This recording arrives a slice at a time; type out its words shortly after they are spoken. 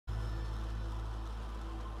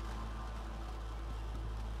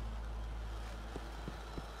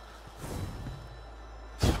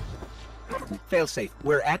Failsafe,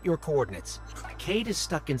 we're at your coordinates. Cade is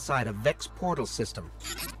stuck inside a Vex portal system.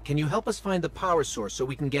 Can you help us find the power source so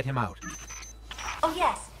we can get him out? Oh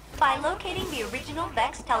yes. By locating the original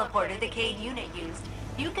Vex teleporter the Cade unit used,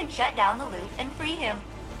 you can shut down the loop and free him.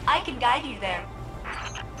 I can guide you there.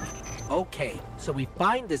 Okay, so we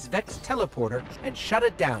find this Vex teleporter and shut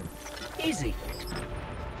it down. Easy.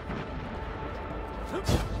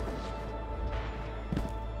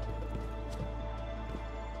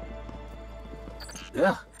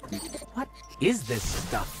 Ugh. What is this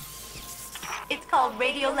stuff? It's called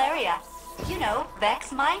Radiolaria. You know,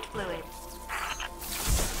 Vex mind fluid.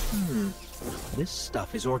 This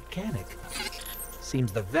stuff is organic.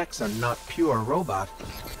 Seems the Vex are not pure robot.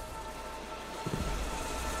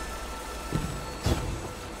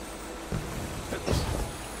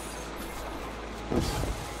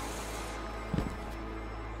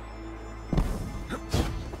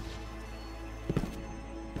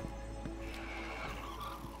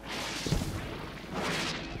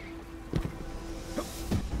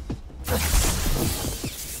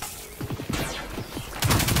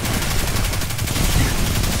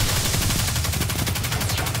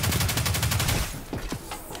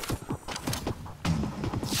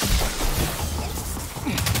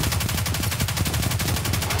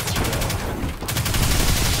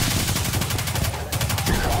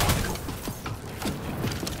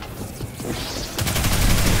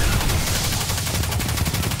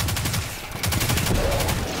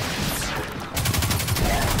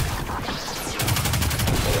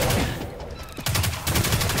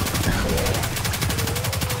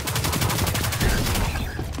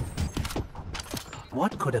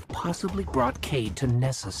 What could have possibly brought Cade to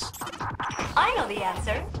Nessus? I know the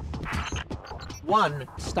answer. 1,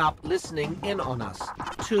 stop listening in on us.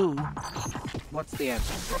 2, what's the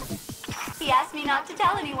answer? He asked me not to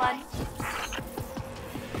tell anyone.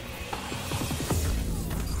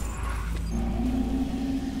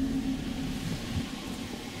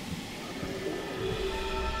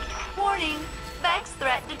 Warning! Vex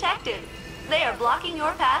threat detected. They are blocking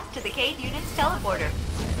your path to the Cade unit's teleporter.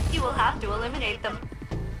 You will have to eliminate them.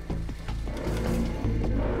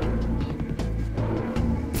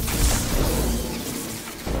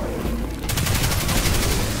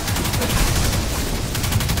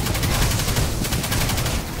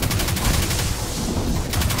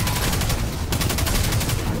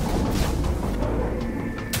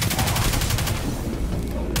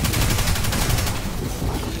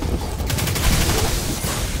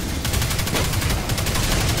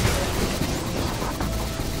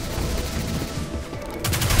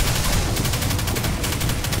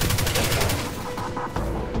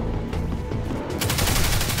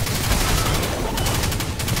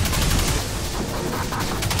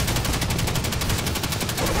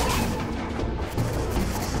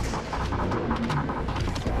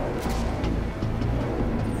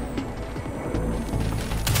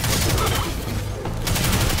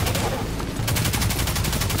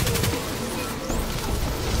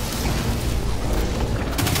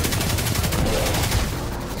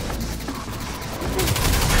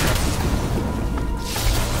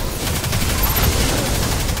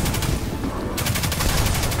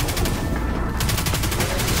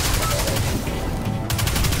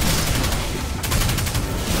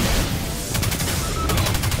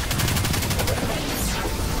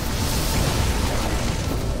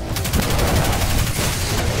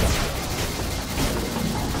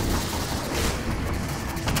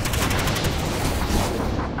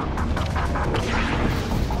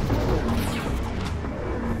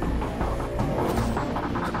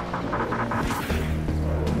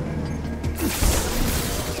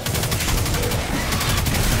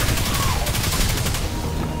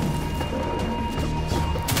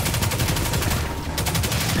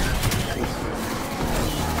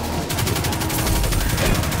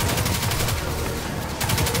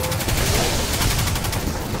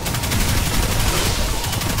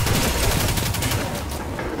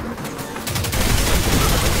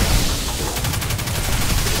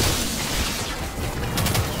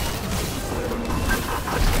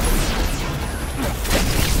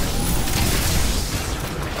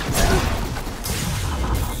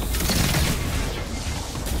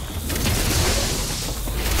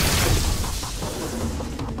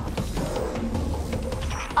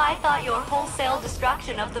 I thought your wholesale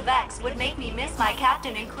destruction of the Vex would make me miss my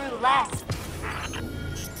captain and crew less.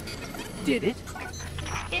 Did it?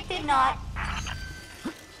 It did not.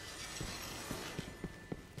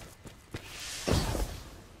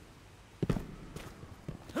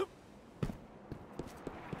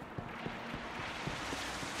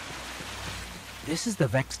 This is the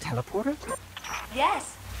Vex teleporter?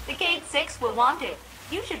 Yes, The Cade 6 will want it.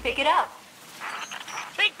 You should pick it up.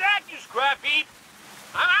 Take that, you scrap heap!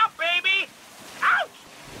 I'm out, baby! Ouch!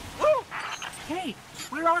 Woo! Hey,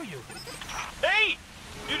 where are you? Hey!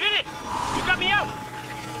 You did it! You got me out!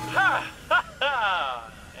 Ha! Ha!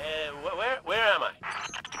 Ha! Where am I?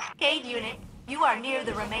 Cade Unit, you are near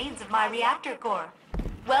the remains of my reactor core.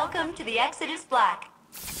 Welcome to the Exodus Black,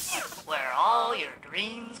 where all your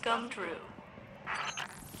dreams come true.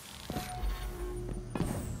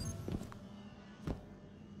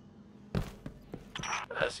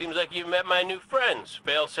 Seems like you've met my new friends,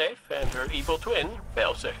 Failsafe and her evil twin,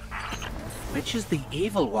 Failsafe. Which is the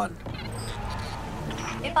evil one?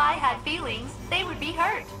 If I had feelings, they would be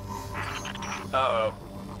hurt. Uh-oh.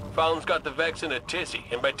 Fallen's got the Vex in a tizzy,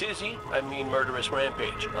 and by tizzy, I mean murderous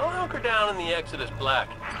rampage. I'll hunker down in the Exodus Black.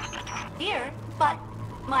 Here, but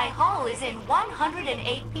my hull is in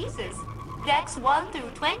 108 pieces. Decks 1 through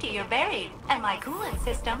 20 are buried, and my coolant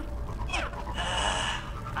system...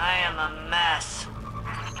 I am a mess.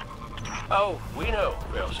 Oh, we know,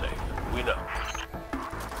 Failsafe. We know.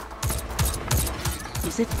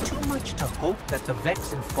 Is it too much to hope that the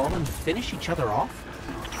Vex and Fallen finish each other off?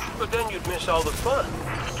 But then you'd miss all the fun.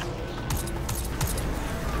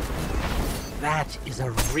 That is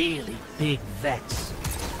a really big Vex.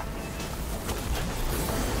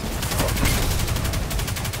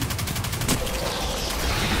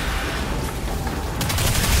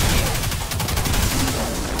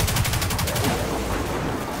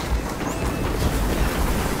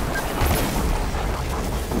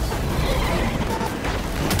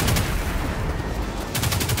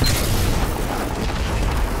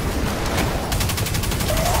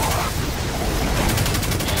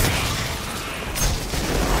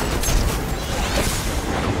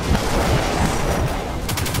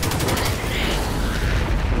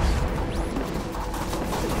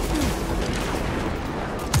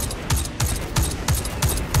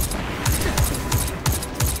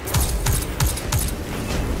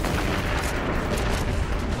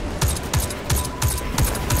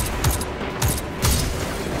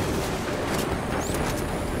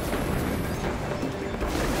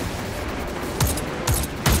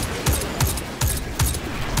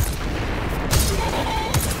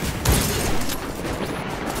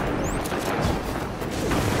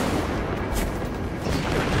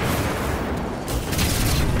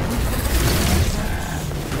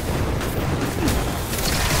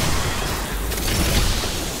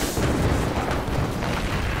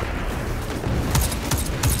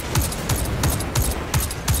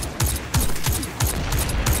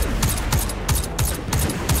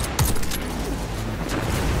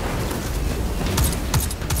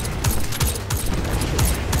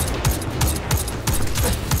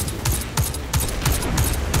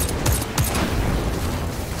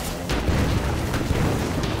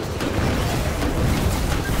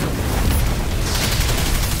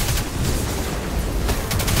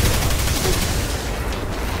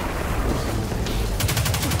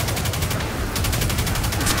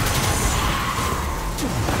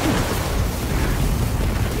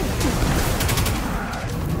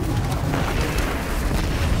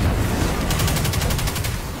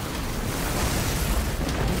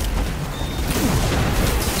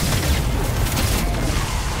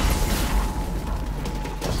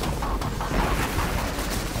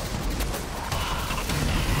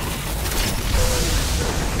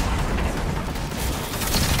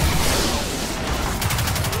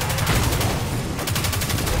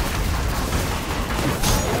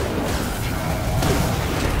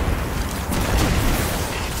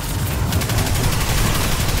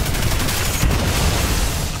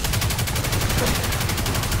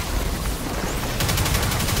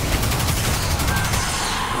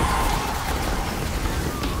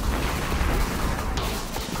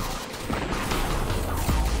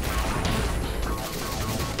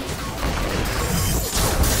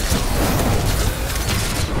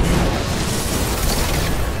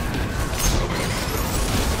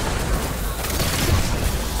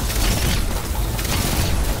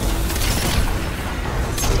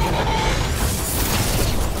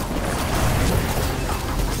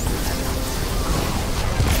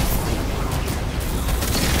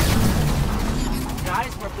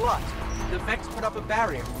 The Vex put up a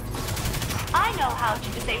barrier. I know how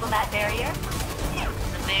to disable that barrier.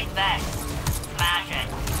 The big Vex. Smash it.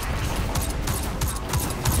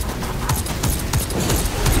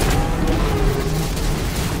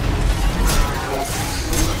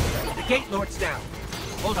 The Gate Lord's down.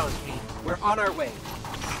 Hold on, Pete. We're on our way.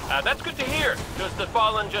 That's good to hear, because the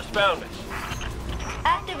Fallen just found us.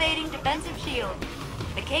 Activating defensive shield.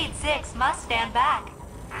 The Cade 6 must stand back.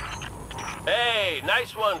 Hey,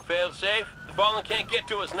 nice one, failsafe. The Fallen can't get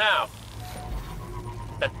to us now.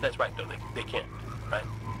 That's right, though. They can't, right?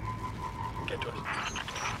 Get to us.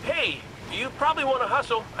 Hey, you probably want to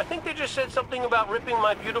hustle. I think they just said something about ripping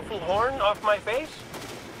my beautiful horn off my face.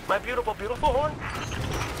 My beautiful, beautiful horn.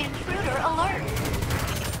 Intruder alert.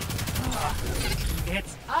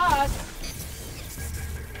 It's us!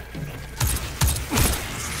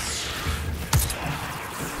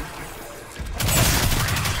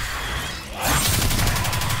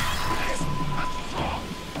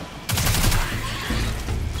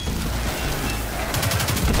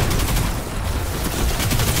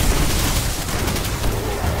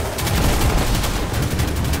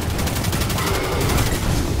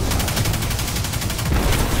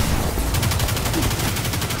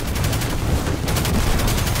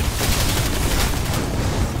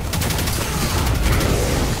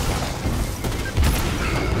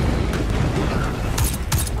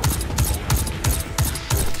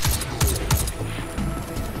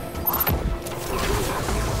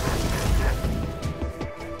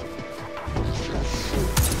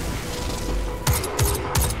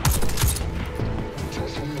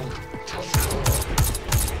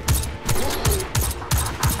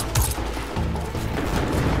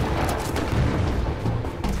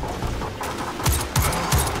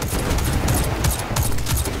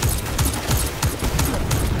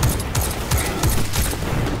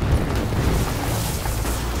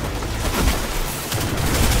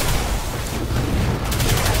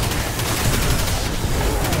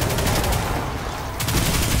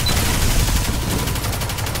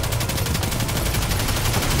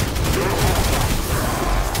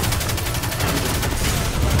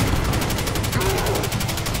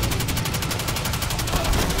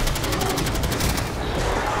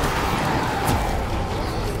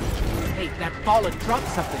 Fallen dropped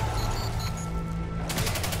something.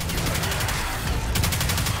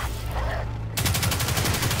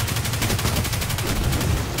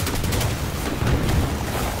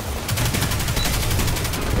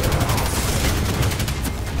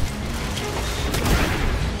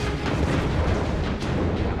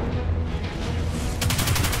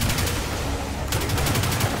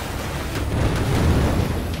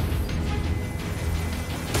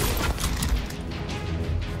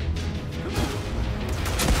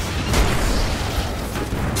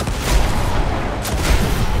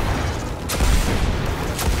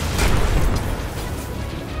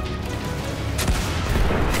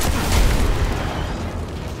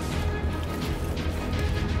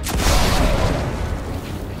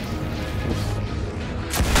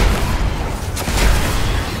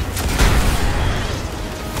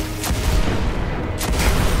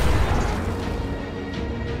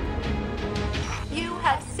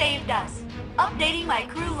 Updating my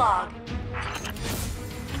crew log.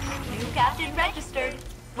 New captain registered.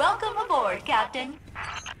 Welcome aboard, Captain.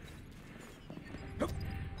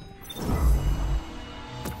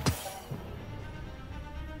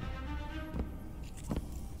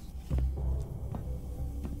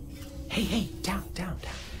 Hey, down.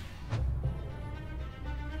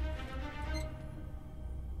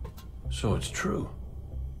 So it's true.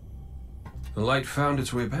 The light found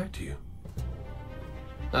its way back to you.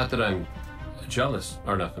 Not that I'm jealous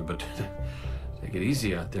or nothing, but take it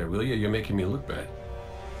easy out there, will you? You're making me look bad.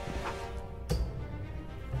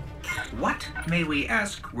 What, may we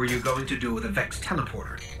ask, were you going to do with a Vex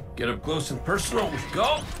teleporter? Get up close and personal with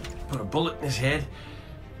Go, put a bullet in his head,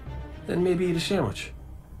 then maybe eat a sandwich.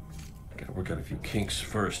 Gotta work out a few kinks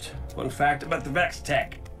first. Fun fact about the Vex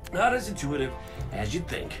tech. Not as intuitive as you'd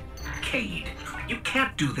think. Cade, you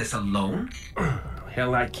can't do this alone.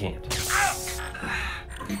 Hell, I can't.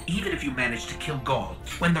 Even if you manage to kill Gaul,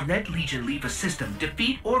 when the Red Legion leave a system,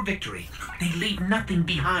 defeat or victory, they leave nothing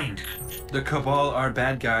behind. The Cabal are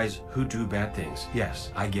bad guys who do bad things. Yes,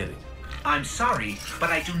 I get it. I'm sorry,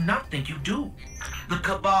 but I do not think you do. The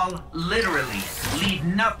Cabal literally leave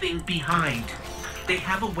nothing behind. They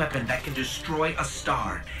have a weapon that can destroy a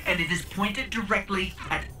star, and it is pointed directly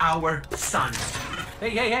at our sun.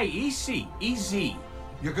 Hey, easy.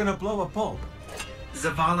 You're gonna blow a bulb.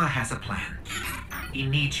 Zavala has a plan. He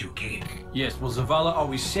needs you, Cade. Yes, well, Zavala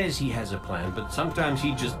always says he has a plan, but sometimes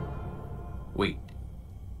he just... Wait.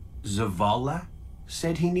 Zavala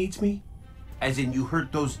said he needs me? As in you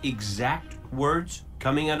heard those exact words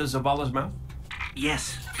coming out of Zavala's mouth?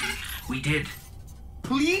 Yes, we did.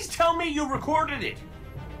 Please tell me you recorded it!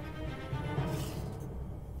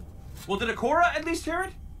 Well, did Ikora at least hear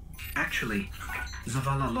it? Actually,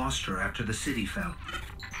 Zavala lost her after the city fell.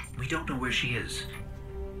 We don't know where she is.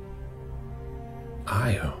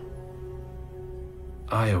 Io,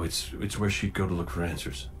 it's where she'd go to look for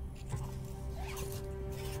answers.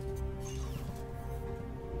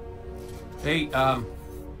 Hey,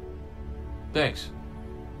 thanks.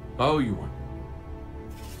 Oh, you weren't.